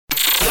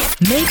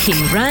Making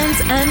rands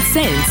and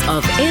cents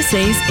of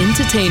SA's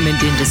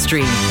entertainment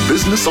industry.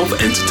 Business of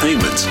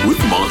Entertainment with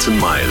Martin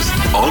Myers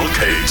on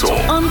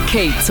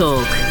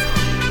CapeTalk.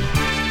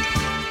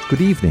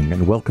 Good evening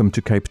and welcome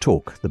to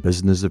CapeTalk, the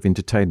business of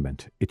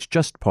entertainment. It's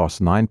just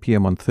past 9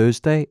 p.m. on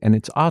Thursday and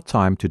it's our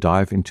time to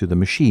dive into the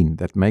machine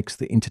that makes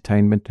the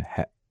entertainment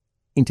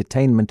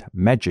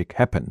magic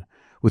happen.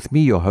 With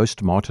me, your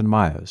host, Martin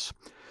Myers.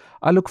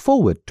 I look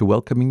forward to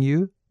welcoming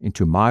you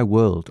into my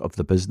world of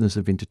the business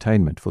of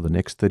entertainment for the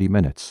next 30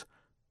 minutes.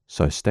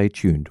 So stay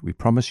tuned. We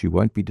promise you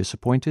won't be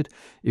disappointed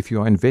if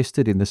you are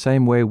invested in the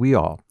same way we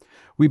are.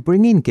 We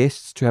bring in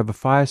guests to have a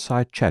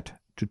fireside chat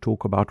to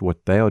talk about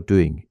what they are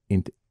doing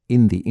in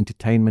the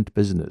entertainment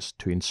business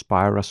to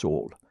inspire us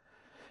all.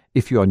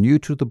 If you are new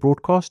to the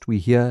broadcast, we're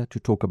here to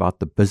talk about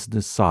the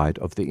business side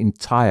of the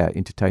entire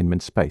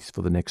entertainment space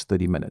for the next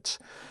 30 minutes.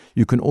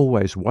 You can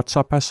always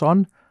WhatsApp us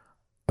on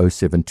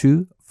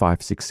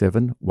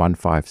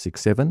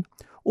 072-567-1567,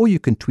 or you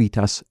can tweet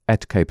us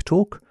at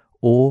CapeTalk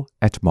or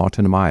at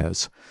Martin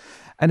Myers.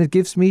 And it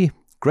gives me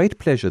great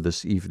pleasure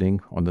this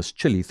evening on this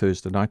chilly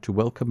Thursday night to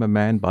welcome a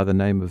man by the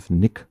name of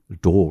Nick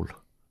Dall.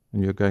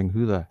 And you're going,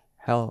 who the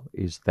hell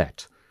is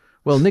that?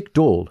 Well, Nick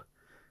Dall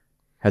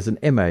has an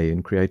MA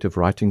in creative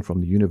writing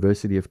from the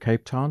University of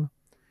Cape Town.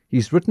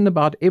 He's written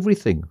about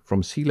everything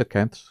from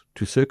coelenterates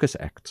to circus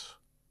acts.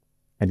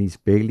 And he's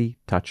barely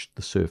touched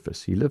the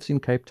surface. He lives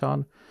in Cape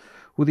Town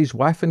with his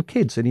wife and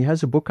kids, and he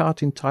has a book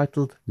out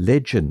entitled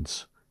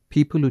Legends,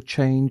 People Who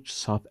Changed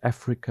South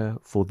Africa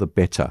for the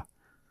Better.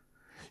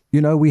 You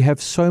know, we have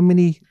so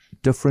many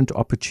different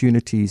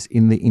opportunities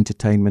in the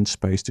entertainment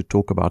space to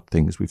talk about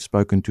things. We've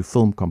spoken to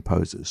film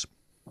composers.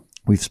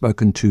 We've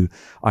spoken to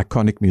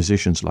iconic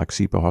musicians like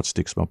Sipho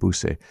Heartsticks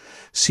Mabuse,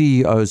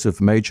 CEOs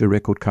of major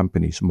record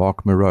companies,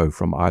 Mark Moreau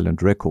from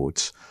Island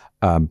Records,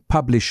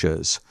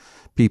 publishers,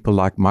 people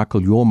like Michael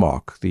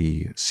Yormark,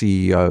 the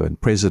CEO and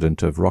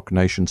president of Rock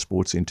Nation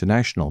Sports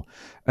International.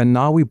 And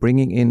now we're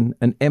bringing in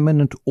an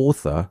eminent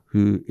author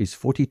who is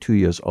 42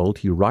 years old.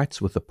 He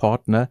writes with a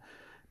partner,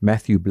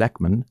 Matthew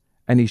Blackman,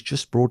 and he's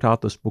just brought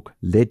out this book,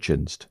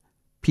 Legends,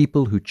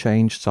 People Who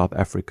Changed South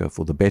Africa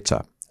for the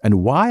Better.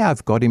 And why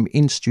I've got him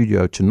in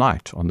studio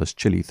tonight on this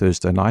chilly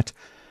Thursday night,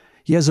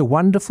 he has a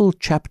wonderful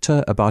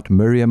chapter about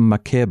Miriam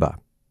Makeba.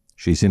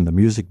 She's in the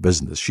music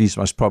business. She's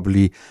most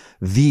probably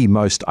the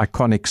most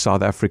iconic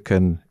South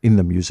African in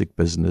the music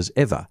business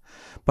ever.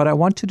 But I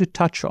wanted to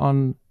touch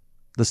on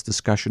this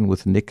discussion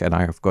with Nick, and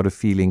I've got a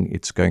feeling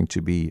it's going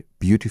to be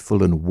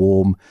beautiful and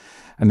warm,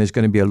 and there's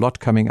going to be a lot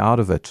coming out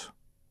of it.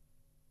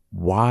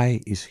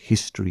 Why is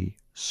history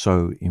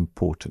so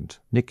important?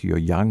 Nick, you're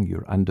young,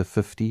 you're under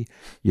 50,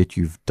 yet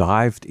you've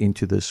dived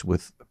into this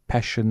with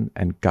passion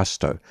and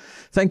gusto.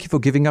 Thank you for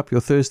giving up your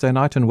Thursday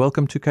night and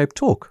welcome to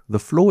CapeTalk. The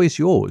floor is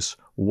yours.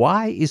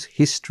 Why is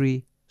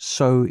history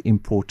so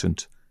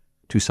important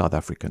to South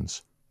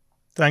Africans?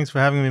 Thanks for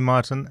having me,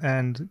 Martin,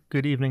 and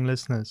good evening,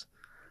 listeners.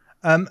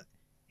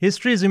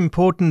 History is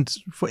important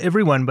for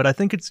everyone, but I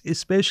think it's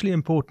especially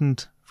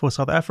important for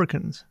South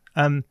Africans.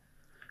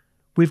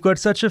 We've got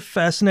such a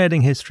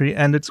fascinating history,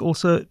 and it's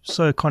also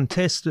so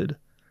contested.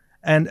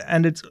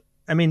 And it's,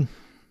 I mean,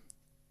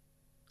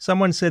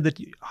 someone said that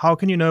how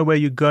can you know where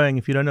you're going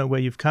if you don't know where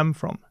you've come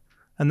from?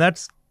 And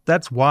that's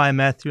why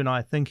Matthew and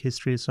I think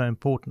history is so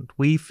important.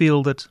 We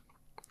feel that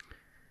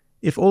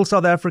if all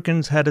South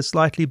Africans had a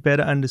slightly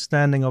better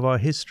understanding of our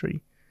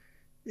history,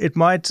 it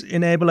might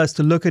enable us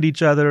to look at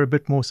each other a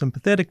bit more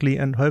sympathetically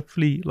and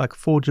hopefully like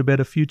forge a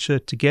better future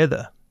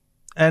together.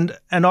 And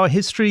our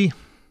history,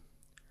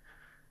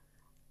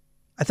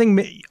 I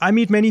think I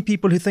meet many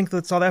people who think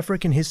that South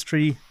African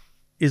history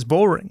is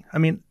boring. I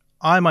mean,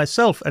 I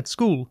myself at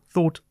school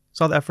thought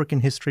South African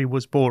history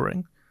was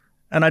boring,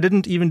 and I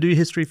didn't even do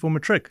history for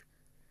matric.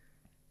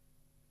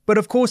 But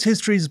of course,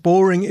 history is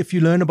boring if you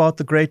learn about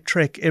the Great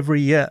Trek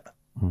every year.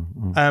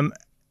 Mm-hmm.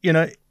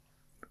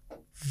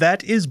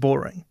 That is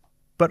boring.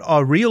 But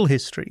our real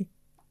history,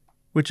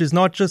 which is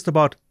not just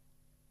about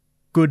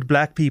good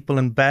black people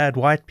and bad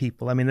white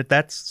people, I mean,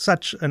 that's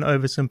such an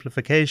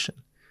oversimplification.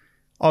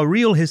 Our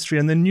real history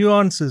and the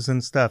nuances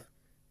and stuff,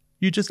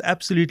 you just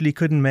absolutely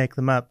couldn't make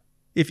them up.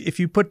 If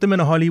you put them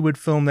in a Hollywood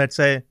film, they'd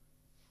say,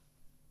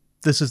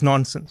 this is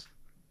nonsense.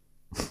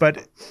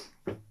 But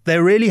they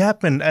really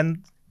happened.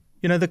 And,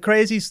 the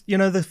crazy,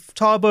 the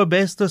Thabo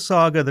Bester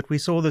saga that we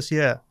saw this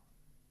year,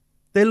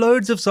 there are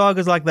loads of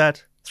sagas like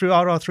that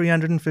throughout our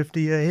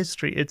 350-year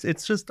history.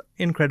 It's just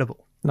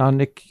incredible. Now,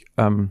 Nick,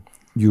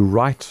 you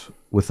write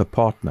with a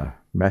partner,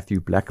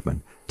 Matthew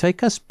Blackman.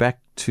 Take us back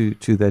to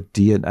that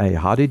DNA.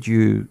 How did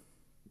you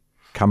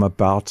come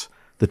about,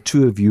 the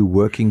two of you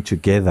working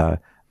together,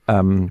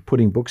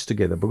 putting books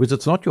together? Because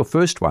it's not your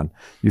first one.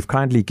 You've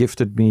kindly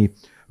gifted me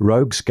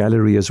Rogues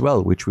Gallery as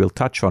well, which we'll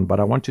touch on. But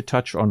I want to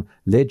touch on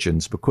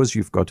Legends because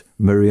you've got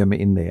Miriam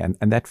in there,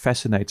 and that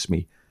fascinates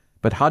me.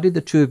 But how did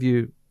the two of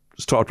you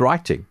start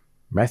writing?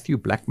 Matthew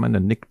Blackman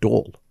and Nick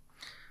Dall.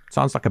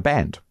 Sounds like a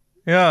band.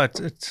 Yeah,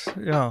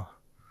 yeah.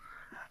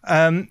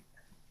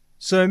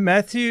 So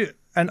Matthew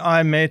and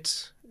I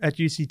met at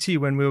UCT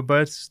when we were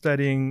both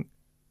studying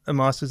a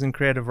master's in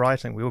creative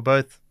writing. We were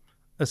both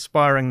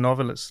aspiring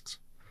novelists,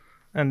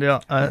 and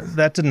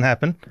that didn't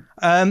happen.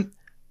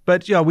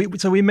 But yeah,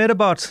 we met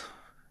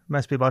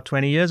must be about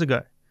 20 years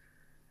ago,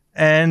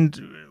 and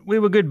we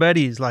were good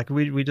buddies. Like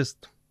we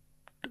just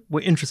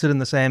were interested in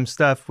the same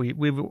stuff.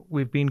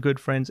 We've been good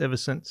friends ever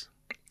since.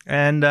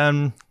 And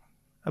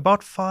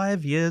about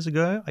 5 years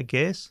ago, I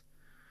guess,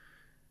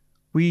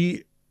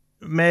 we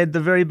made the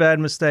very bad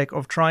mistake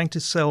of trying to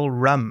sell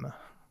rum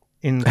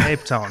in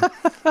Cape Town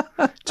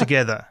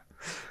together.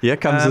 Here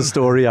comes the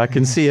story. I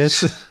can see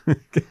it.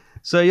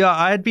 So yeah,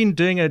 I had been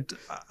doing it.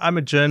 I'm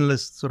a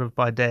journalist sort of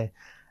by day,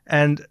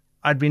 and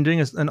I'd been doing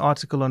an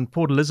article on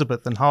Port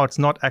Elizabeth and how it's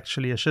not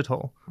actually a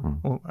shithole.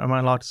 Or am I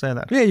allowed to say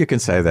that? Yeah, you can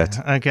say that.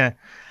 Okay.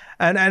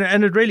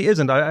 And it really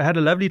isn't. I had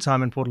a lovely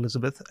time in Port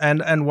Elizabeth,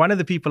 and one of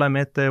the people I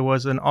met there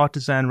was an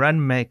artisan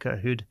rum maker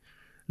who'd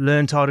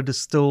learned how to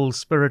distill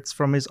spirits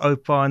from his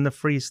opa in the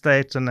Free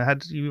State, and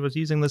he was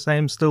using the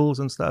same stills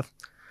and stuff.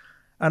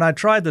 And I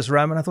tried this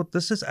rum, and I thought,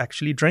 this is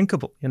actually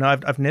drinkable. You know,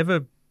 I've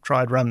never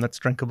tried rum that's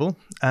drinkable.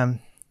 And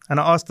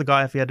I asked the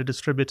guy if he had a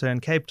distributor in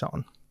Cape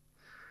Town.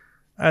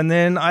 And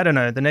then, I don't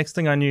know, the next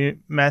thing I knew,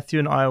 Matthew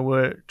and I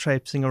were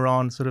traipsing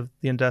around sort of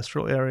the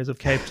industrial areas of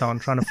Cape Town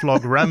trying to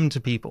flog rum to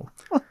people.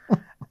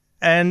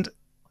 And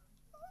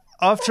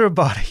after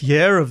about a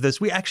year of this,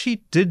 we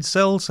actually did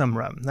sell some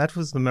rum. That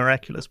was the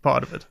miraculous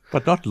part of it.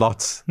 But not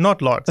lots.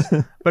 Not lots.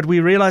 But we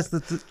realized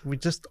that we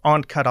just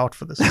aren't cut out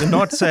for this. We're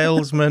not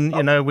salesmen.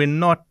 You know, we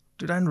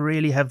don't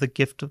really have the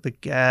gift of the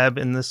gab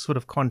in this sort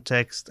of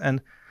context.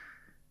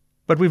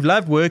 But we've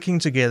loved working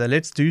together.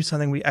 Let's do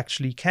something we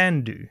actually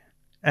can do.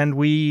 And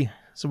we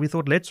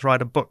thought, let's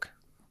write a book.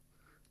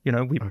 You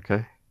know,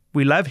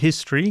 we love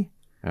history.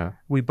 Yeah.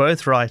 We're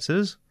both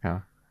writers.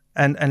 Yeah.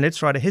 And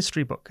let's write a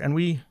history book. And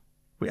we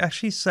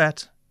actually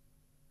sat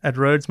at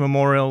Rhodes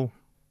Memorial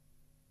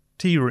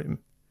Tea Room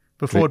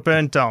before it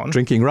burnt down.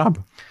 Drinking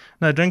rum?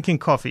 No, drinking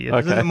coffee. It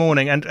was in the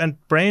morning and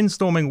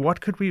brainstorming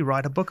what could we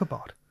write a book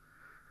about.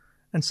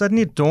 And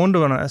suddenly it dawned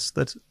on us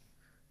that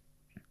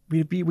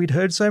we'd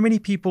heard so many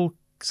people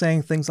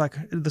saying things like,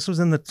 this was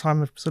in the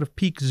time of sort of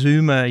peak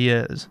Zuma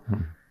years.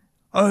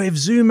 Oh, if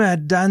Zuma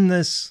had done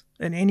this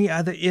in any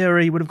other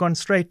era, he would have gone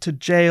straight to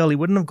jail. He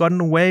wouldn't have gotten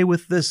away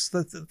with this,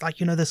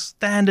 the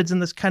standards in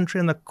this country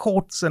and the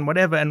courts and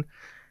whatever.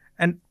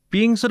 And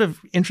being sort of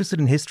interested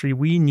in history,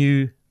 we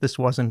knew this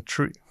wasn't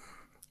true.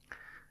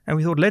 And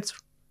we thought, I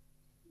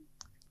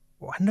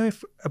wonder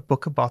if a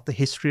book about the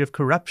history of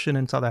corruption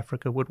in South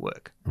Africa would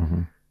work.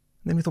 And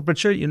then we thought, but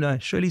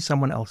surely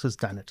someone else has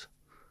done it.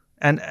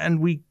 And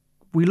we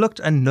looked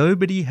and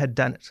nobody had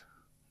done it.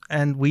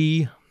 And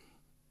we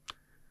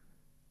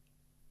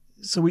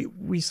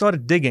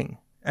started digging,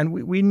 and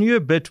we knew a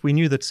bit. We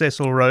knew that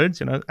Cecil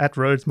Rhodes, at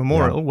Rhodes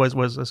Memorial,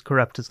 was as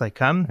corrupt as they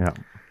come. Yeah.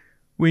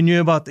 We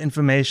knew about the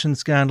information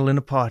scandal in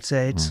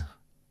apartheid.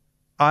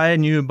 I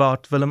knew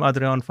about Willem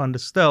Adriaan van der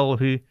Stel,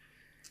 who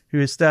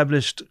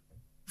established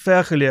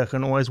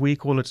Vergelegen, or as we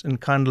call it in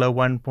Kandla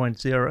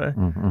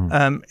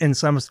 1.0, in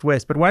Somerset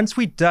West. But once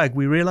we dug,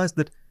 we realized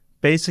that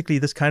basically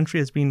this country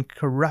has been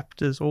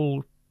corrupt as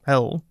all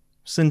hell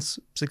since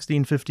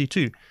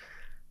 1652.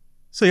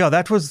 So yeah,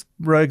 that was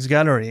Rogue's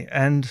Gallery,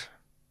 and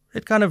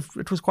it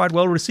was quite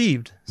well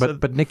received.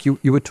 But Nick, you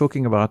were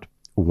talking about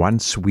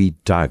once we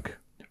dug.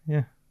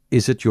 Yeah.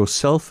 Is it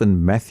yourself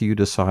and Matthew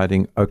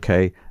deciding,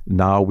 okay,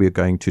 now we're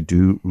going to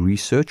do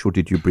research, or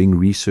did you bring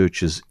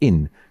researchers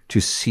in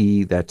to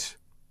see that,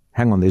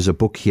 hang on, there's a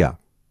book here?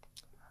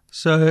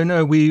 So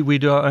no, we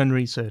do our own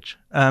research.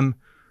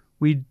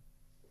 We've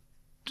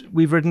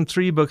written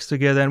 3 books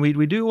together, and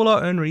we do all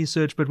our own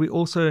research, but we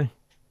also,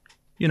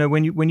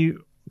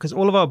 because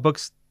all of our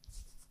books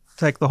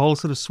take the whole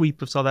sort of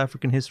sweep of South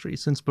African history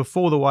since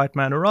before the white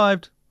man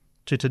arrived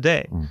to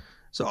today.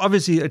 So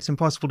obviously it's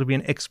impossible to be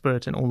an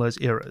expert in all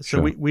those eras.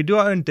 Sure. So we do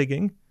our own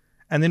digging,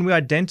 and then we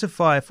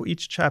identify for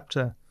each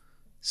chapter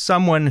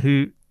someone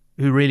who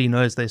really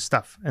knows their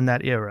stuff in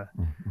that era.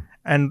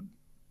 And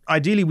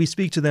ideally we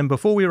speak to them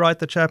before we write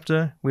the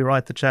chapter,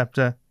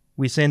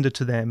 we send it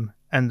to them,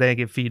 and they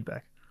give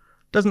feedback.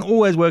 Doesn't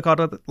always work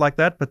out like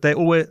that, but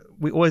we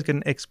always get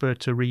an expert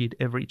to read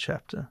every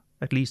chapter.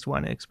 At least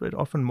one expert,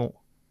 often more.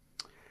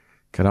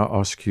 Can I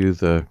ask you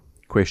the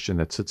question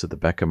that sits at the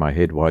back of my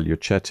head while you're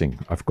chatting?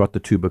 I've got the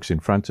 2 books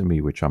in front of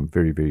me, which I'm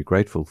very, very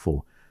grateful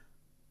for.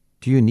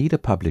 Do you need a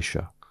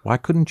publisher? Why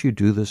couldn't you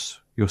do this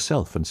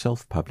yourself and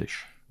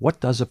self-publish? What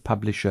does a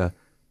publisher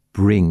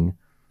bring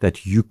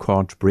that you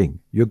can't bring?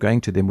 You're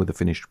going to them with a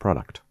finished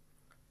product.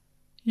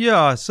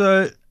 Yeah,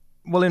 so,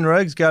 well, in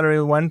Rogue's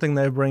Gallery, one thing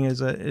they bring is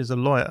a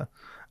lawyer.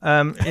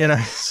 There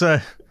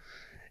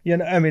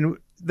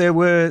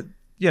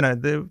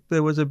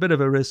was a bit of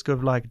a risk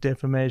of like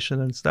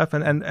defamation and stuff,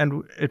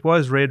 and it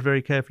was read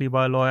very carefully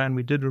by a lawyer, and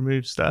we did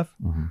remove stuff.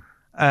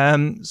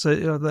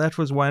 So that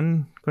was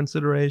one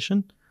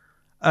consideration.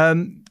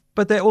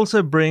 But they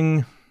also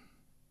bring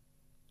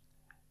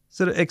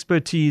sort of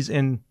expertise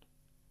in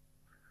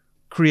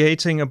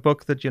creating a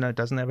book that,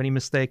 doesn't have any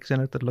mistakes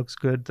in it, that looks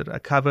good, that a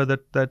cover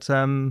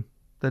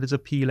that is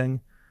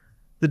appealing,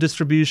 the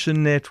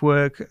distribution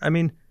network. I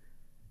mean,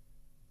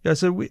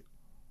 so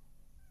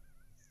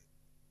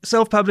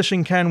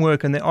self-publishing can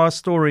work, and there are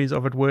stories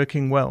of it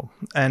working well.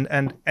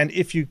 And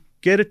if you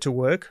get it to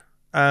work,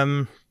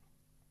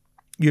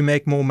 you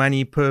make more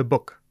money per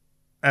book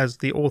as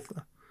the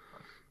author.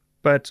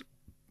 But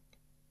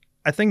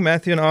I think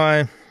Matthew and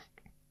I,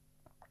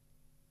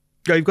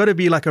 you've got to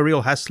be like a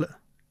real hustler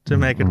to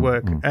make it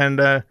work.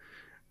 And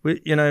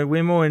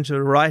we're more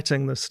into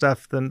writing the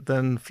stuff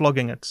than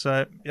flogging it.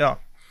 So yeah,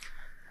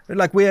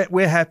 like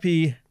we're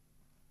happy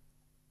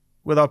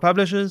with our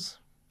publishers,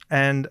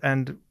 and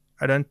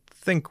I don't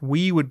think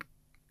we would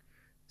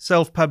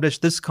self-publish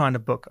this kind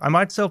of book. I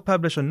might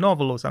self-publish a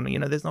novel or something.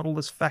 There's not all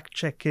this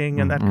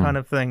fact-checking and that kind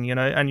of thing.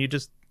 And you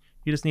just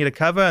need a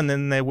cover, and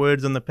then there are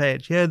words on the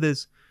page. Here,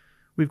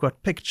 we've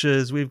got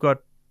pictures, we've got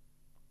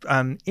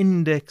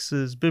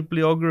indexes,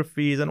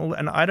 bibliographies, and all.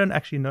 And I don't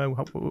actually know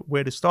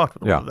where to start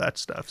with all of that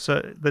stuff.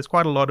 So there's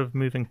quite a lot of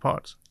moving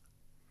parts.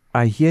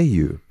 I hear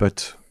you,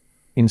 but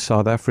in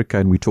South Africa,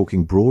 and we're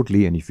talking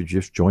broadly, and if you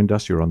just joined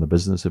us, you're on the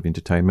Business of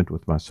Entertainment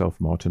with myself,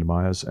 Martin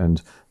Myers,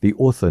 and the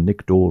author,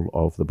 Nick Dall,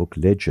 of the book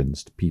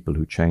Legends, People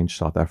Who Changed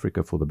South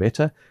Africa for the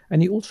Better.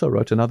 And he also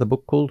wrote another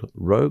book called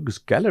Rogues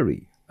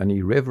Gallery, an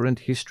irreverent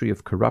history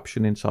of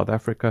corruption in South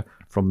Africa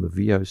from the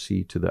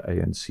VOC to the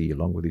ANC,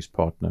 along with his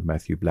partner,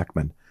 Matthew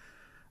Blackman.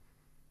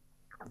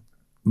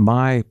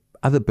 My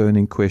other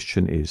burning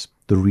question is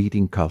the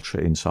reading culture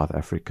in South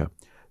Africa.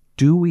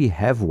 Do we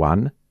have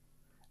one?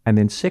 And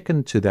then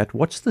second to that,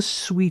 what's the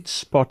sweet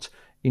spot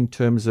in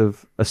terms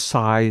of a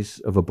size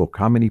of a book?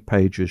 How many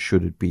pages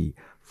should it be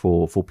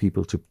for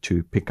people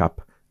to pick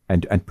up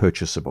and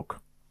purchase a book?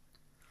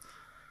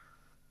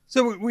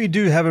 So we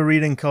do have a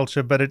reading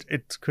culture, but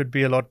it could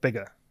be a lot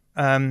bigger.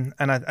 And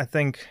I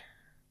think,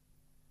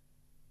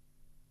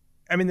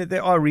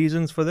 there are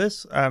reasons for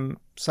this.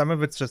 Some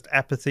of it's just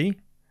apathy.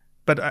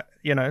 But,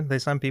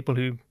 there's some people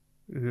who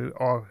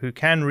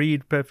can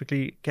read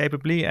perfectly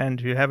capably and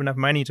who have enough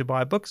money to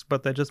buy books,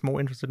 but they're just more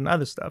interested in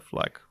other stuff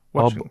like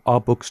watching. Are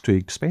books too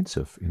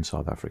expensive in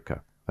South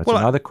Africa? That's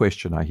another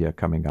question I hear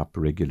coming up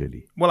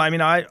regularly. Well,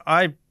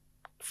 I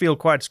feel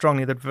quite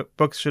strongly that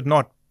books should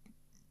not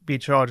be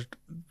charged.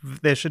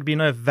 There should be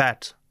no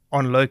VAT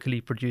on locally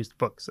produced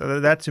books.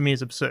 That to me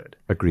is absurd.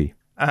 Agree.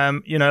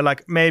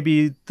 Like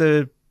maybe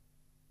the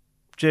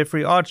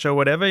Jeffrey Archer or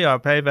whatever,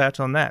 pay VAT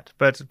on that.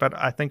 But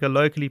I think a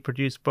locally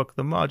produced book,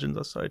 the margins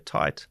are so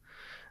tight,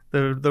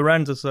 the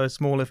runs are so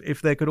small.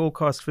 If they could all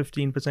cost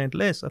 15%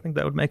 less, I think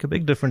that would make a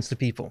big difference to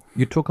people.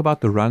 You talk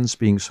about the runs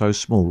being so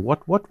small.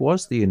 What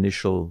was the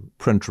initial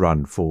print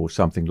run for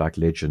something like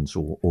Legends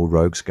or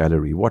Rogues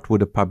Gallery? What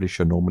would a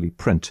publisher normally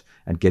print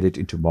and get it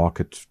into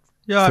market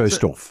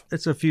first off?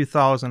 It's a few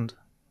thousand,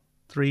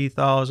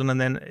 3,000,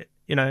 and then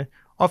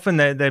often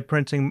they're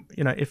printing.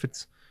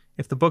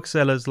 If the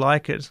booksellers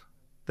like it,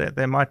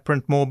 they might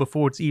print more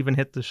before it's even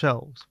hit the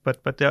shelves,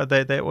 but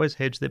they always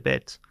hedge their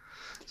bets.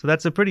 So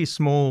that's a pretty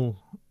small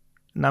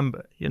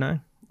number,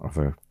 Of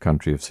a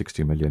country of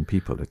 60 million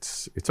people,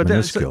 it's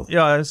minuscule.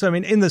 So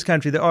in this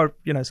country there are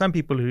some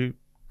people who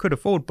could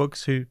afford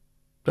books who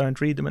don't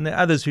read them, and there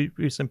are others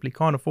who simply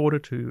can't afford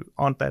it, who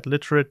aren't that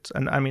literate.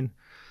 And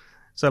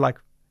so like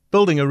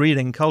building a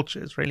reading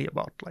culture is really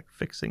about like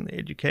fixing the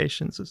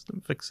education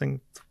system,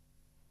 fixing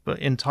the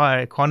entire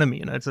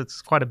economy.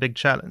 It's quite a big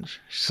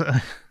challenge. So.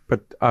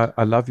 But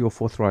I love your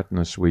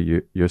forthrightness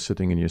where you're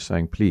sitting and you're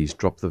saying, please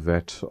drop the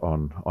VAT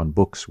on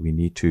books. We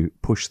need to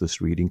push this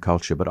reading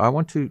culture. But I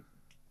want to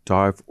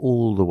dive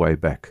all the way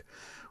back.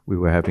 We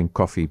were having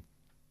coffee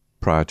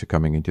prior to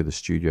coming into the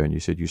studio, and you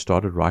said you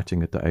started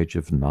writing at the age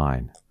of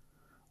 9.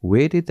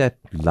 Where did that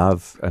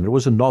love, and it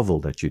was a novel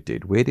that you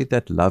did, where did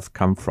that love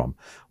come from?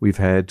 We've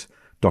had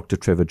Dr.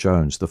 Trevor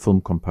Jones, the film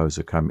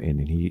composer, come in,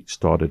 and he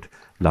started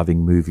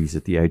loving movies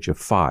at the age of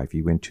 5.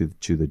 He went to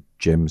the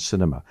Gem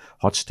Cinema.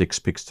 Hot Sticks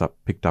picked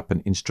up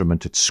an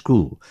instrument at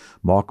school.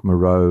 Mark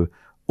Moreau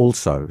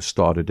also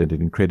started at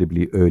an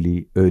incredibly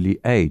early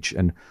age.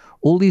 And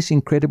all these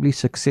incredibly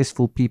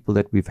successful people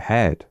that we've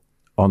had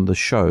on the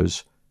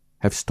shows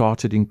have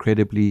started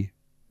incredibly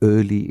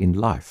early in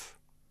life.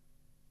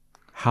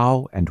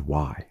 How and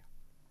why?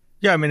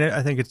 Yeah,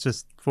 I think it's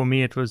just, for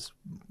me, it was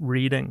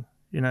reading.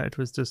 It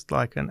was just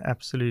like an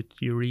absolute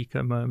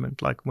eureka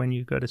moment, like when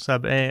you go to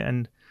Sub A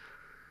and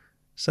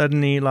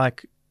suddenly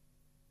like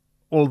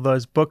all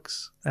those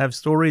books have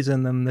stories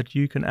in them that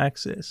you can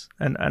access.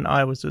 And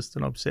I was just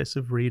an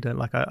obsessive reader.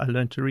 Like I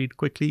learned to read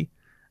quickly,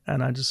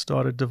 and I just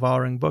started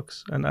devouring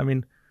books.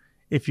 And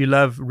if you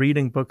love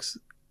reading books,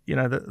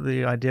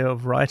 the idea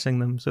of writing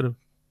them sort of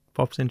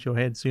pops into your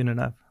head soon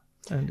enough.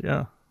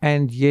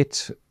 And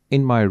yet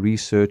in my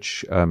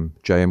research,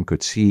 J.M.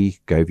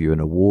 Coetzee gave you an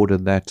award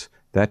in that.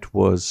 That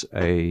was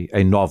a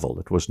novel.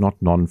 It was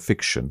not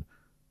non-fiction.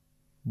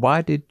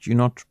 Why did you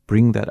not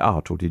bring that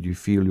out? Or did you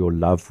feel your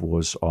love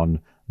was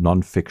on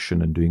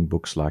non-fiction and doing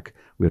books like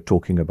we're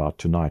talking about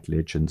tonight,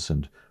 Legends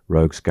and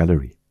Rogues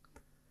Gallery?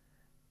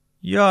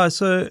 Yeah,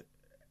 so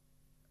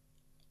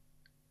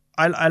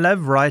I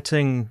love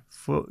writing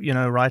for,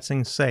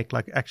 writing's sake,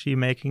 like actually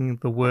making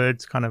the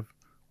words kind of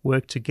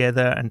work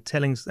together and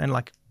telling and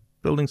like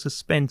building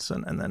suspense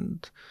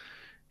and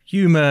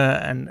humor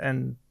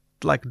and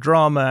like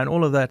drama and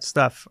all of that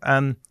stuff.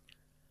 I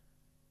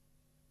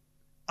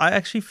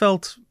actually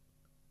felt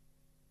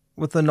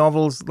with the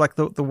novels, like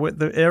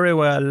the area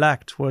where I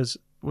lacked was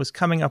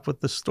coming up with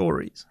the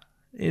stories,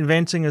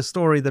 inventing a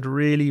story that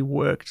really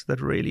worked,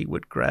 that really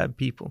would grab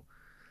people.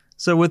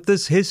 So with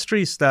this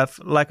history stuff,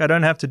 like I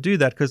don't have to do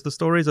that because the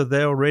stories are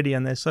there already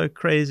and they're so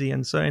crazy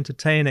and so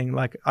entertaining.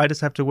 Like I just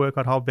have to work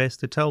out how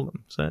best to tell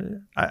them. So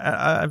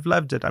I've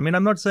loved it. I mean,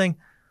 I'm not saying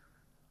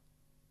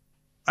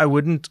I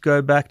wouldn't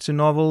go back to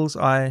novels.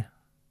 I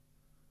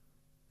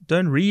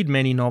don't read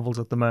many novels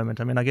at the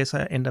moment. I mean, I guess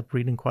I end up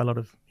reading quite a lot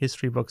of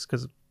history books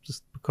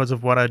because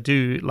of what I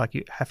do. Like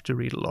you have to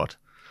read a lot.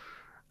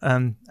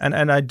 And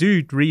I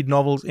do read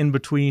novels in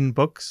between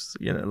books,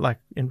 like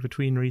in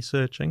between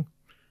researching,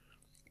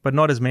 but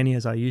not as many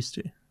as I used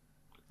to.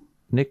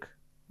 Nick,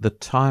 the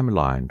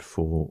timeline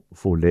for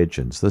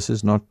Legends, this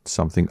is not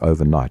something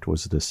overnight.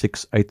 Was it a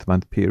 6-8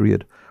 month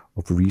period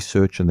of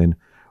research and then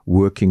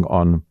working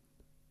on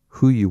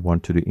who you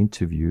wanted to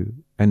interview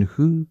and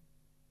who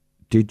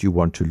did you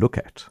want to look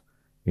at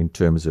in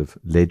terms of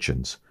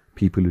legends,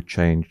 people who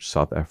changed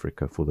South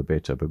Africa for the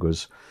better?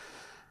 Because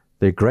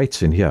they're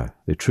greats in here.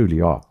 They truly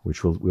are,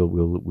 which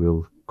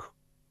we'll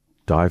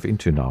dive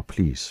into now,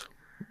 please.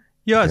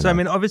 Yeah, so I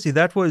mean, obviously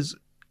that was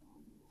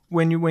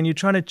when you're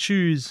trying to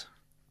choose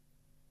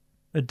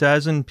a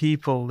dozen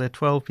people, there are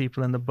 12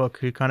 people in the book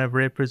who kind of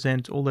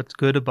represent all that's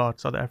good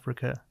about South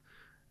Africa.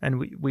 And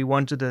we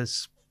wanted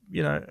us,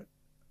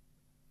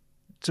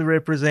 to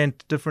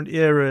represent different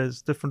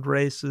eras, different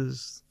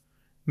races,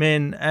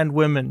 men and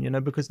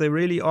women, because there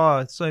really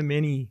are so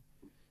many.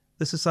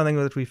 This is something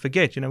that we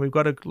forget. We've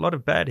got a lot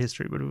of bad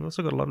history, but we've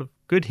also got a lot of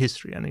good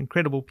history and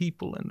incredible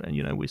people,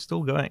 and we're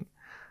still going.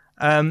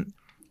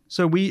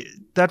 So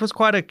that was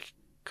quite a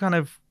kind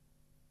of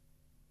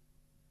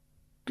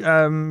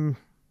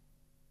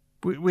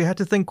we had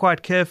to think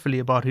quite carefully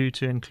about who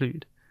to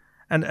include,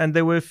 and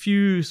there were a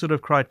few sort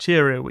of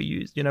criteria we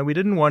used. We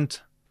didn't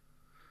want,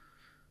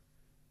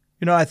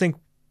 I think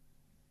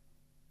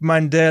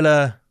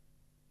Mandela,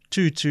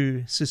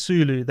 Tutu,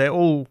 Sisulu, they're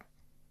all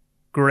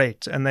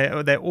great, and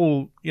they're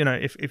all,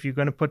 if you're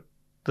going to put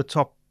the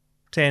top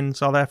 10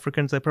 South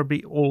Africans, they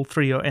probably all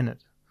three are in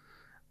it.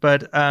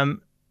 But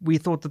we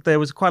thought that there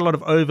was quite a lot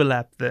of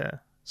overlap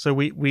there, so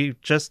we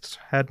just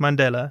had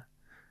Mandela,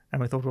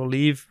 and we thought we'll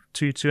leave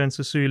Tutu and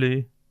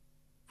Sisulu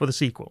for the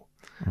sequel.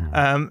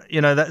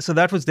 So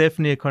that was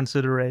definitely a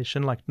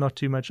consideration, like not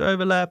too much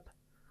overlap.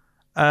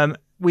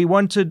 We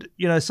wanted,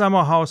 some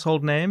are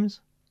household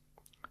names,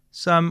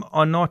 some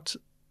are not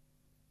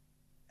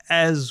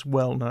as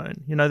well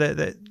known.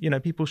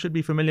 People should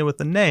be familiar with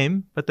the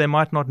name, but they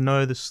might not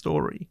know the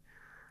story.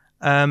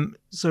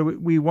 So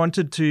we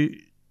wanted to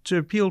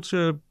appeal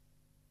to,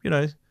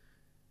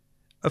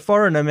 a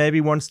foreigner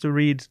maybe wants to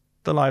read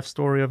the life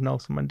story of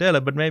Nelson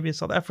Mandela, but maybe a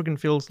South African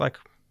feels like,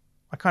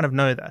 I kind of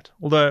know that.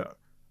 Although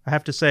I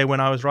have to say, when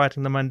I was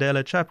writing the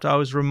Mandela chapter, I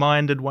was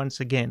reminded once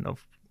again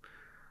of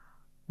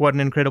what an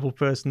incredible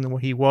person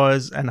he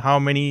was and how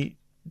many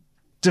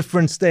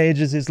different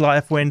stages his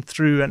life went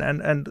through,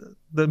 and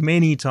the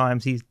many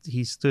times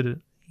he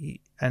stood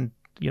and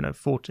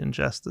fought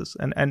injustice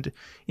and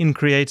in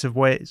creative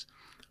ways.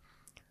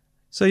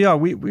 So yeah,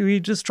 we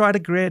just try to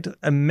create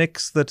a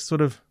mix that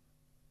sort of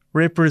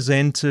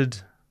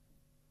represented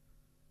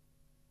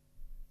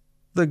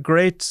the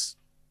great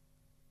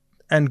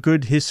and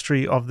good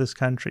history of this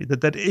country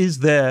that is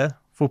there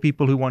for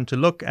people who want to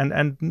look,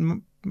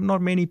 and not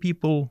many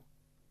people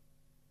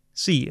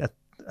see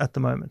at the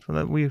moment.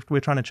 We're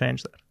trying to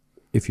change that.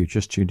 If you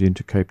just tuned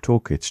into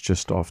CapeTalk, it's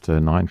just after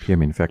 9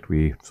 p.m. In fact,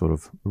 we're sort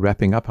of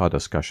wrapping up our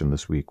discussion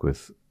this week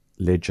with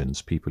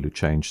legends, people who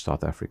changed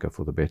South Africa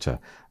for the better.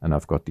 And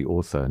I've got the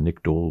author,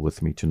 Nick Dall,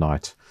 with me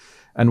tonight.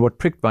 And what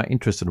pricked my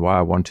interest and why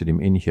I wanted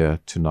him in here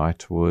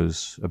tonight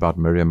was about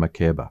Miriam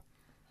Makeba.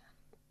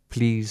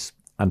 Please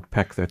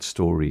unpack that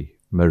story,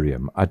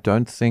 Miriam. I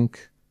don't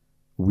think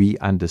we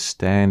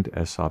understand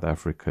as South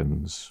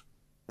Africans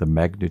the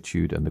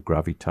magnitude and the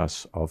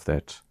gravitas of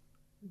that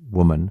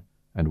woman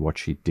and what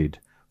she did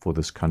for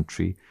this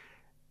country.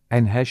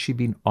 And has she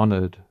been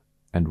honored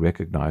and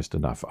recognized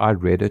enough? I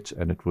read it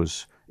and it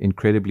was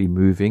incredibly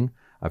moving.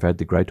 I've had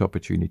the great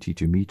opportunity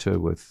to meet her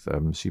with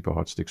Super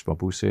Hot Sticks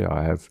Mabuse.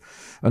 I have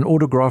an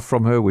autograph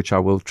from her, which I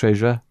will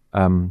treasure.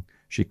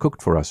 She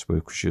cooked for us,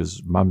 which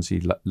is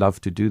Mumsy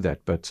loved to do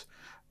that. But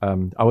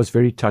I was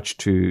very touched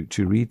to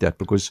read that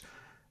because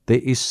there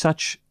is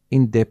such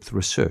in-depth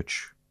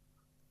research.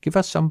 Give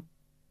us some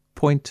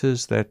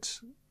pointers that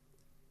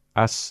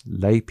us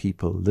lay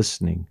people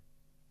listening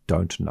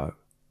don't know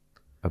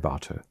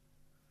about her.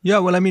 Yeah,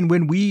 well, I mean,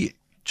 when we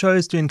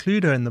chose to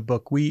include her in the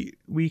book, we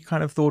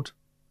kind of thought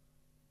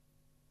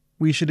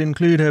we should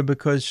include her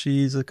because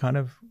she's a kind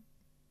of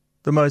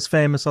the most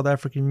famous South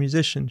African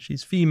musician.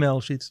 She's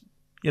female. She's,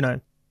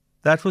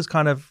 that was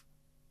kind of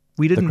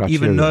we didn't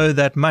even know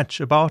that much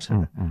about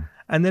her.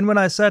 And then when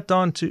I sat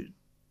down to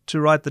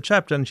write the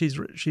chapter, and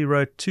she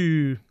wrote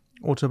 2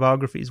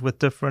 autobiographies with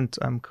different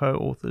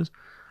co-authors,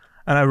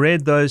 and I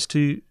read those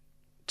two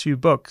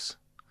books,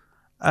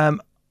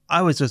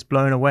 I was just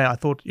blown away. I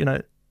thought,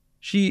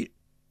 she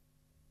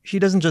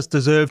doesn't just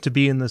deserve to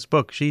be in this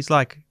book. She's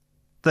like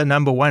the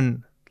number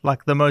one,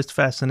 like the most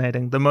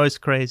fascinating, the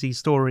most crazy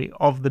story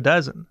of the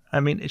dozen. I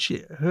mean,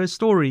 her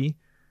story,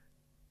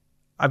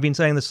 I've been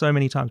saying this so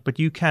many times, but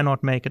you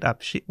cannot make it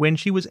up. When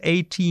she was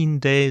 18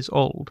 days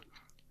old,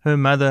 her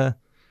mother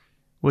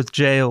was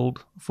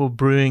jailed for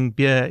brewing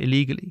beer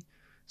illegally.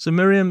 So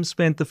Miriam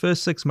spent the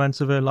first 6 months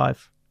of her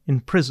life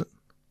in prison.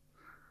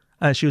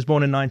 She was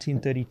born in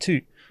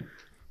 1932.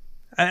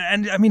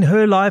 And I mean,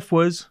 her life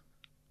was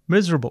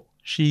miserable.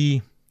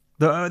 The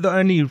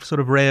only sort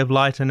of ray of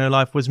light in her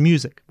life was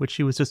music, which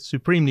she was just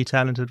supremely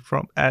talented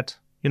at.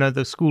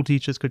 The school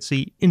teachers could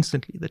see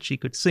instantly that she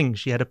could sing.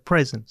 She had a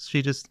presence.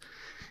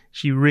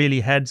 She really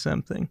had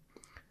something.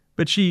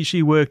 But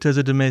she worked as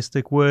a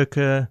domestic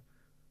worker.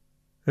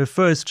 Her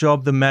first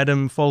job, the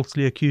madam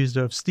falsely accused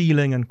her of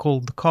stealing and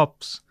called the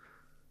cops.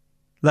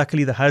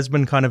 Luckily, the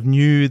husband kind of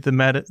knew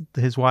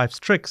his wife's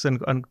tricks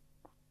and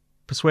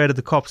persuaded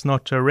the cops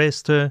not to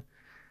arrest her.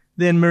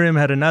 Then Miriam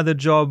had another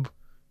job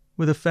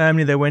with a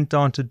family. They went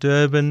down to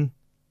Durban.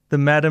 The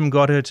madam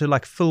got her to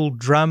fill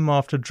drum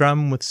after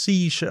drum with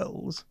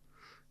seashells.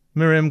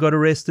 Miriam got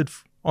arrested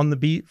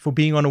for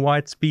being on a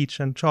white's beach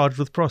and charged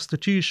with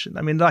prostitution.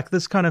 I mean,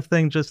 this kind of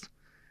thing, just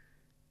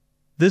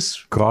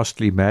this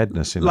ghastly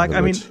madness. In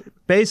other words.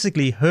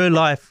 Basically, her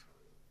life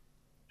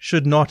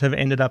should not have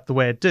ended up the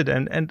way it did,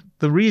 and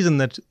the reason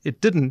that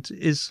it didn't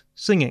is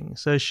singing.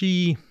 So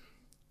she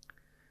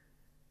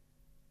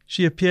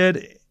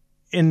appeared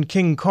in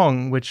King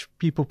Kong, which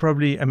people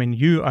probably,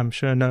 I'm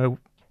sure know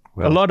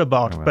a lot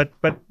about,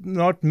 but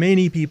not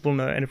many people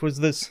know. And it was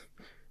this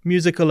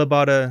musical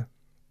about a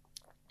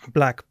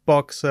black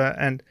boxer,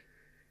 and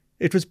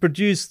it was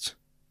produced.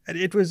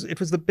 It was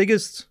the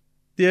biggest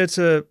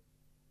theatre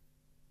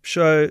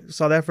show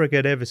South Africa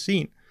had ever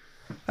seen.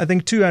 I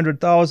think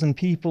 200,000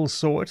 people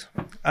saw it,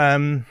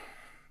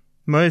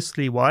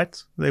 mostly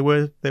whites. There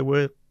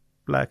were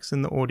blacks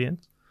in the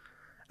audience,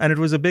 and it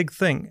was a big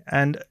thing.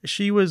 And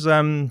she was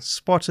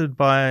spotted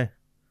by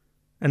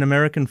an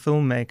American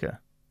filmmaker,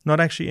 not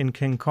actually in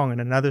King Kong, in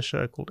another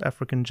show called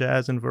African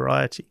Jazz and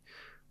Variety,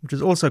 which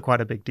is also quite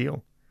a big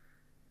deal.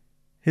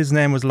 His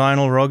name was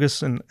Lionel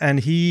Rogerson, and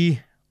he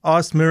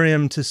asked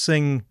Miriam to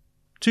sing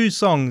 2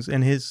 songs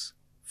in his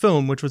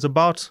film, which was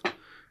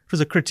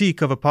a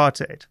critique of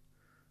apartheid,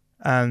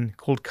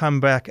 called Come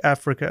Back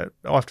Africa,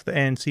 after the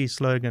ANC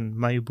slogan,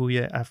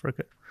 Mayibuye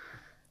Africa.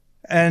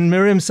 And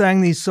Miriam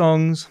sang these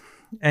songs,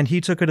 and he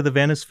took her to the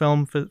Venice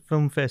Film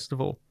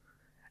Festival.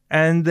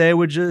 And they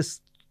were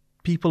just,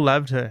 people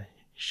loved her.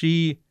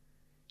 She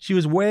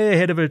was way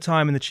ahead of her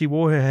time in that she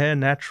wore her hair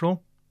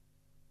natural.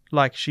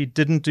 She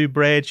didn't do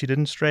braids, she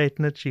didn't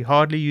straighten it, she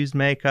hardly used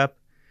makeup.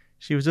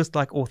 She was just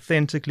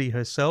authentically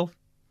herself.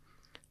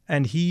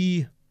 And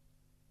he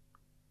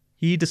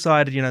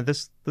decided,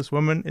 this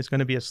woman is going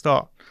to be a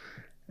star.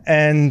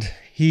 And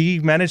he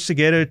managed to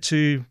get her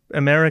to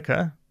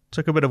America.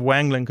 Took a bit of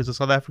wangling because the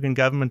South African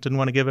government didn't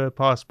want to give her a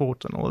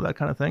passport and all of that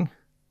kind of thing.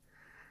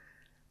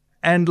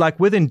 And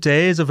within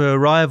days of her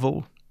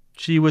arrival,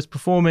 she was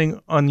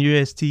performing on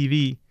US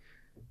TV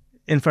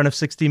in front of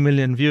 60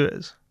 million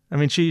viewers. I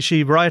mean,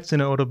 she writes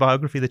in her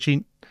autobiography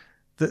that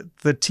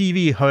the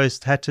TV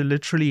host had to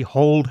literally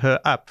hold her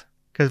up,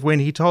 because when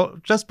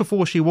just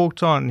before she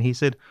walked on, he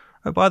said,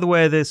 "Oh, by the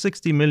way, there's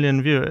 60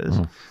 million viewers."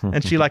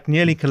 And she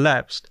nearly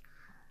collapsed.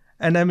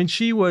 And I mean,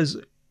 she was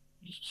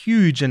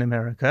huge in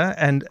America,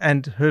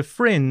 and her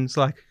friends,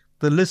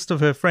 the list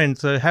of her friends.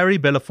 So Harry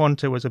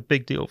Belafonte was a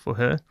big deal for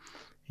her.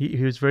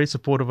 He was very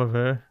supportive of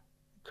her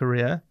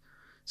career.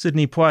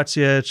 Sidney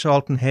Poitier,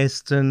 Charlton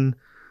Heston,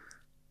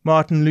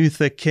 Martin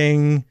Luther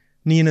King,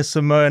 Nina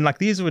Simone,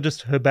 these were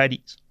just her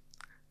buddies.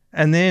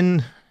 And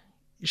then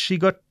she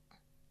got,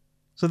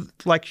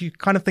 you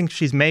kind of think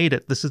she's made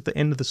it. This is the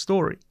end of the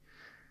story.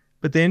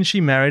 But then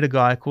she married a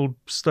guy called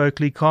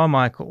Stokely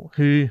Carmichael,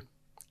 who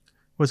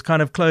was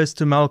kind of close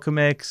to Malcolm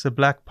X, a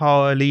Black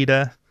Power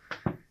leader.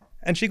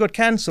 And she got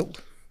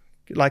cancelled.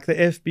 The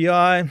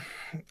FBI,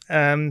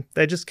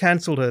 they just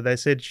cancelled her. They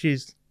said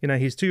he's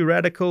too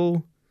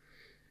radical.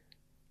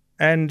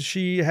 And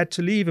she had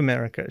to leave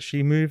America.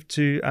 She moved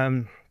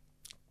to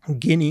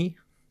Guinea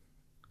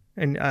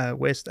in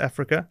West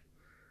Africa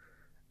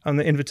on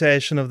the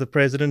invitation of the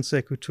president,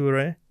 Sekou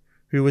Touré,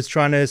 who was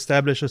trying to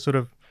establish a sort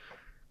of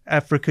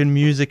African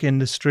music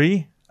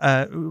industry,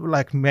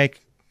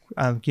 make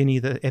Guinea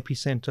the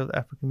epicenter of the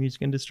African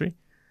music industry.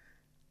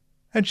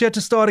 And she had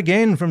to start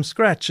again from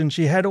scratch. And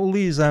she had all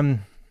these,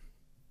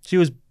 she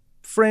was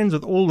friends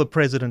with all the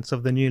presidents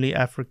of the newly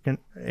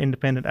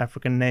independent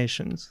African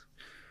nations.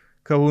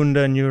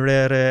 Kaunda,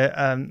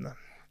 Nyerere,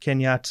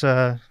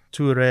 Kenyatta,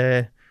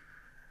 Touré,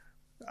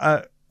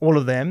 all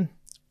of them.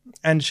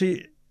 And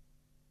she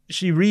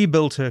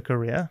rebuilt her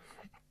career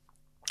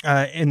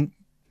in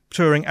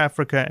touring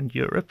Africa and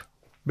Europe,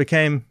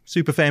 became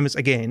super famous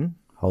again.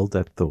 Hold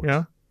that thought.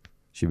 Yeah.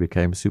 She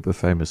became super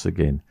famous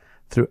again.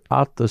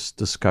 Throughout this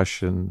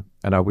discussion,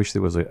 and I wish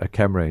there was a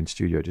camera in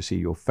studio to see,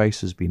 your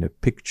face has been a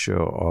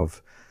picture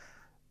of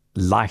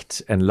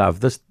light and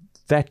love.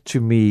 That to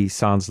me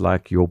sounds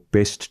like your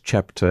best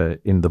chapter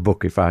in the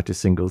book, if I had to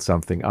single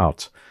something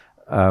out.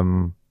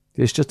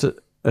 There's just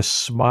a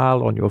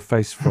smile on your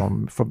face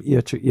from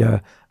ear to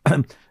ear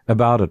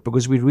about it,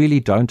 because we really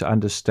don't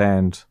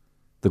understand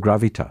the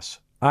gravitas.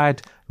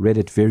 I'd read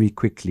it very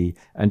quickly,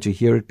 and to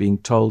hear it being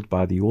told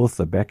by the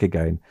author back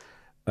again,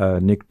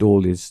 Nick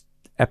Dall, is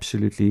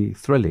absolutely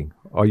thrilling.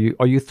 Are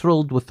you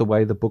thrilled with the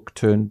way the book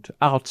turned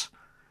out?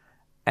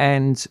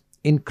 And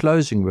in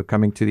closing, we're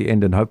coming to the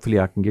end, and hopefully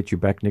I can get you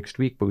back next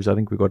week, because I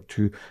think we've got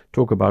to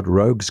talk about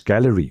Rogues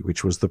Gallery,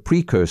 which was the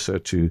precursor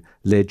to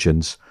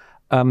Legends.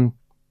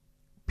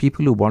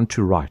 People who want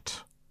to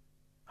write,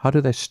 how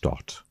do they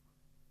start?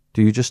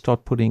 Do you just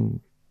start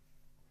putting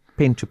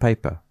pen to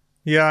paper?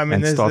 Yeah, I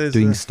mean, and start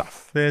doing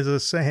stuff? There's a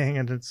saying,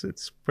 and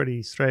it's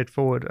pretty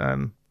straightforward.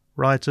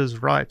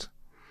 Writers write.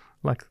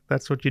 Like,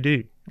 that's what you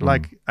do.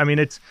 Like, I mean,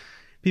 it's,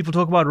 people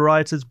talk about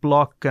writer's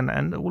block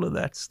and all of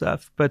that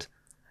stuff, but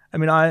I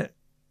mean,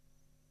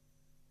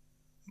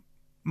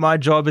 my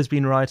job has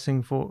been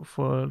writing for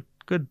a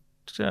good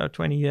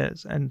 20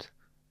 years, and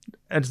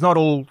it's not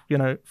all,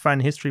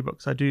 fun history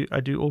books. I do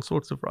all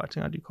sorts of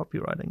writing. I do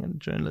copywriting and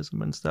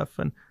journalism and stuff.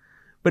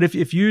 But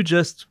if you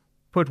just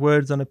put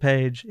words on a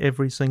page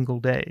every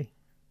single day,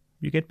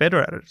 you get better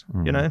at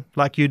it.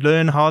 Like, you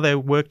learn how they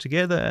work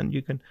together, and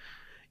you can,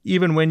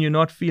 even when you're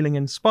not feeling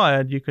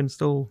inspired, you can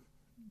still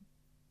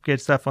get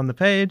stuff on the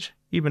page.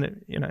 Even if,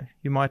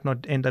 you might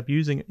not end up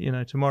using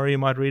it. Tomorrow you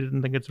might read it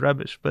and think it's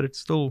rubbish, but it's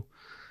still,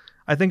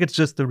 I think it's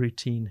just the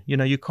routine.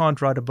 You can't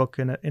write a book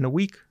in a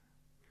week.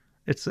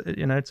 It's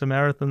it's a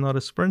marathon, not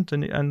a sprint,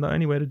 and the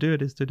only way to do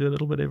it is to do a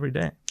little bit every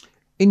day.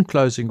 In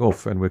closing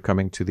off, and we're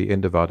coming to the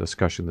end of our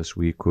discussion this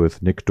week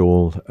with Nick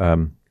Dall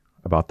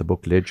about the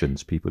book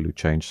Legends, People Who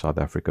Changed South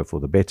Africa for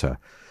the Better,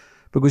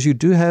 because you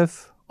do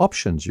have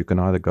options. You can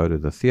either go to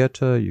the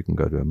theater, you can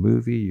go to a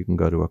movie, you can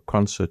go to a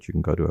concert, you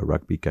can go to a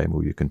rugby game,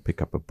 or you can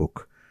pick up a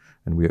book.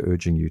 And we're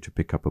urging you to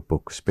pick up a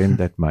book. Spend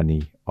that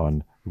money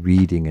on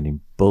reading and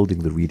in building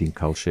the reading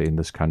culture in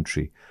this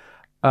country.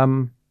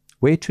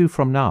 Where to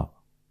from now?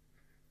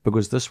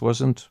 Because this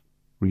wasn't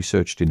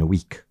researched in a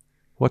week.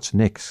 What's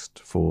next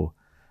for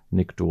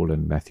Nick Dall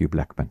and Matthew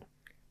Blackman?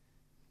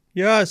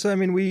 Yeah, so I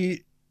mean,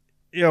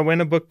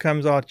 when a book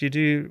comes out, you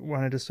do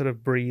want to sort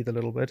of breathe a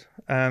little bit.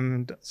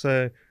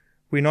 So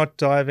we're not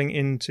diving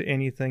into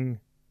anything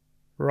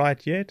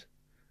right yet,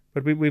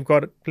 but we've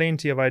got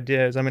plenty of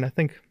ideas. I mean, I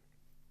think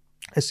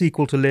a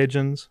sequel to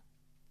Legends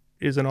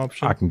is an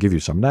option. I can give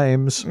you some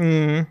names.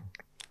 No,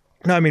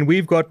 I mean,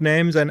 we've got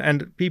names,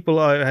 and people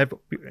have,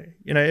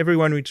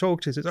 everyone we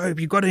talk to says, oh,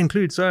 you've got to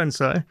include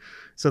so-and-so.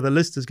 So the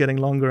list is getting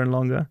longer and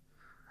longer.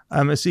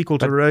 A sequel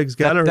to Rogues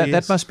Gallery.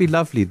 That must be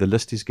lovely. The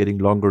list is getting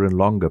longer and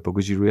longer,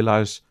 because you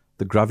realize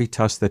the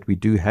gravitas that we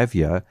do have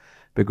here,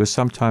 because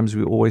sometimes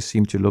we always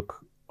seem to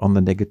look on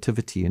the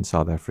negativity in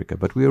South Africa,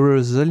 but we're a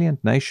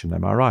resilient nation.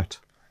 Am I right?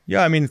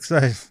 Yeah, I mean,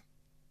 so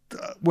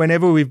when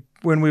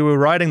we were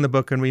writing the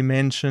book and we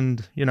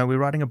mentioned, we're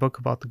writing a book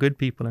about the good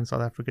people in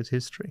South Africa's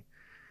history,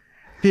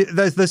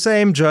 the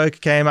same joke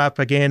came up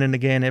again and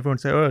again. Everyone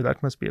said, oh,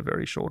 that must be a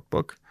very short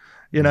book,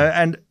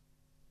 and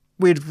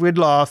we'd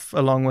laugh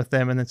along with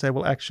them and then say,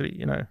 well,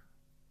 actually,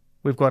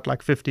 we've got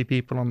like 50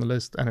 people on the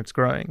list and it's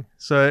growing.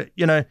 So,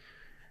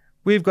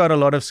 we've got a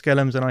lot of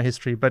skellums in our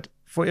history, but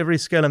for every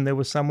skellum there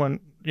was someone,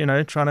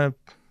 trying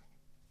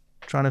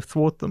to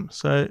thwart them.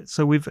 So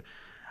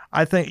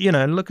I think,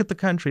 look at the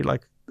country,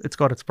 like, it's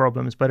got its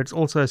problems, but it's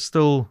also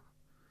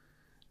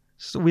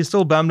we're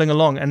still bumbling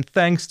along. And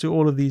thanks to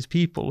all of these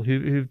people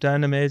who've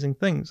done amazing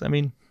things. I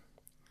mean,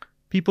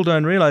 people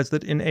don't realize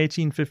that in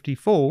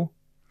 1854,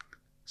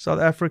 South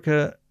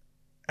Africa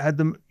had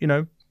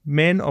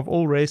men of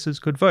all races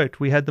could vote.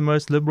 We had the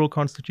most liberal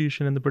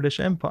constitution in the British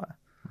Empire.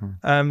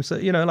 So,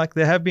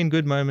 there have been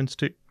good moments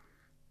too.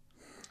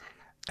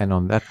 And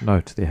on that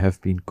note, there have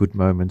been good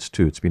moments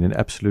too. It's been an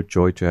absolute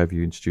joy to have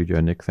you in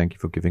studio, Nick. Thank you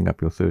for giving up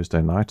your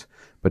Thursday night.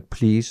 But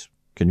please,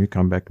 can you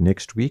come back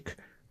next week?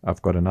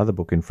 I've got another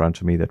book in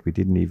front of me that we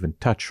didn't even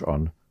touch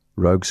on,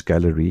 Rogues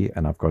Gallery,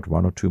 and I've got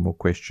one or two more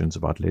questions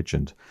about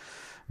Legend.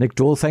 Nick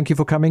Dall, thank you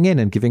for coming in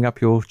and giving up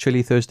your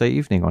chilly Thursday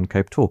evening on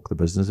CapeTalk, the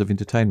business of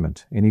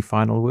entertainment. Any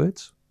final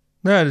words?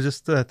 No,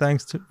 just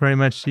thanks very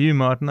much to you,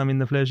 Martin. I mean,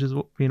 the pleasure's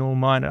been all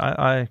mine.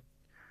 I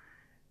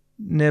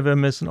never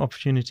miss an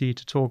opportunity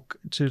to talk,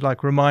 to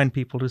remind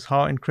people just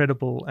how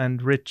incredible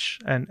and rich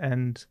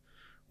and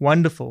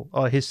wonderful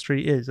our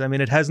history is. I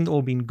mean, it hasn't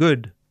all been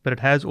good, but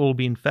it has all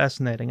been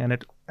fascinating, and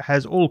it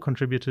has all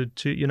contributed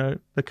to,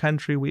 the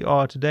country we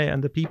are today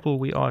and the people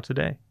we are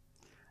today.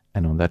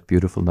 And on that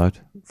beautiful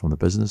note, from the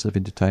business of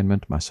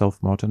entertainment,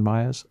 myself, Martin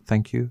Myers,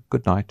 thank you,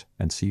 good night,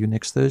 and see you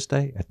next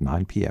Thursday at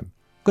 9 p.m.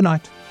 Good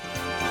night.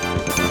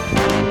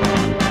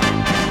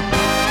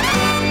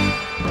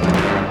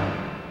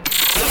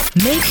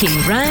 Making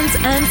rands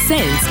and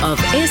cents of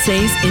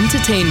SA's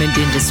entertainment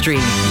industry.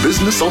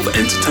 Business of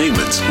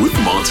Entertainment with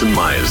Martin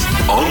Myers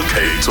on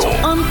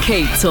CapeTalk. On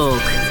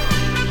CapeTalk.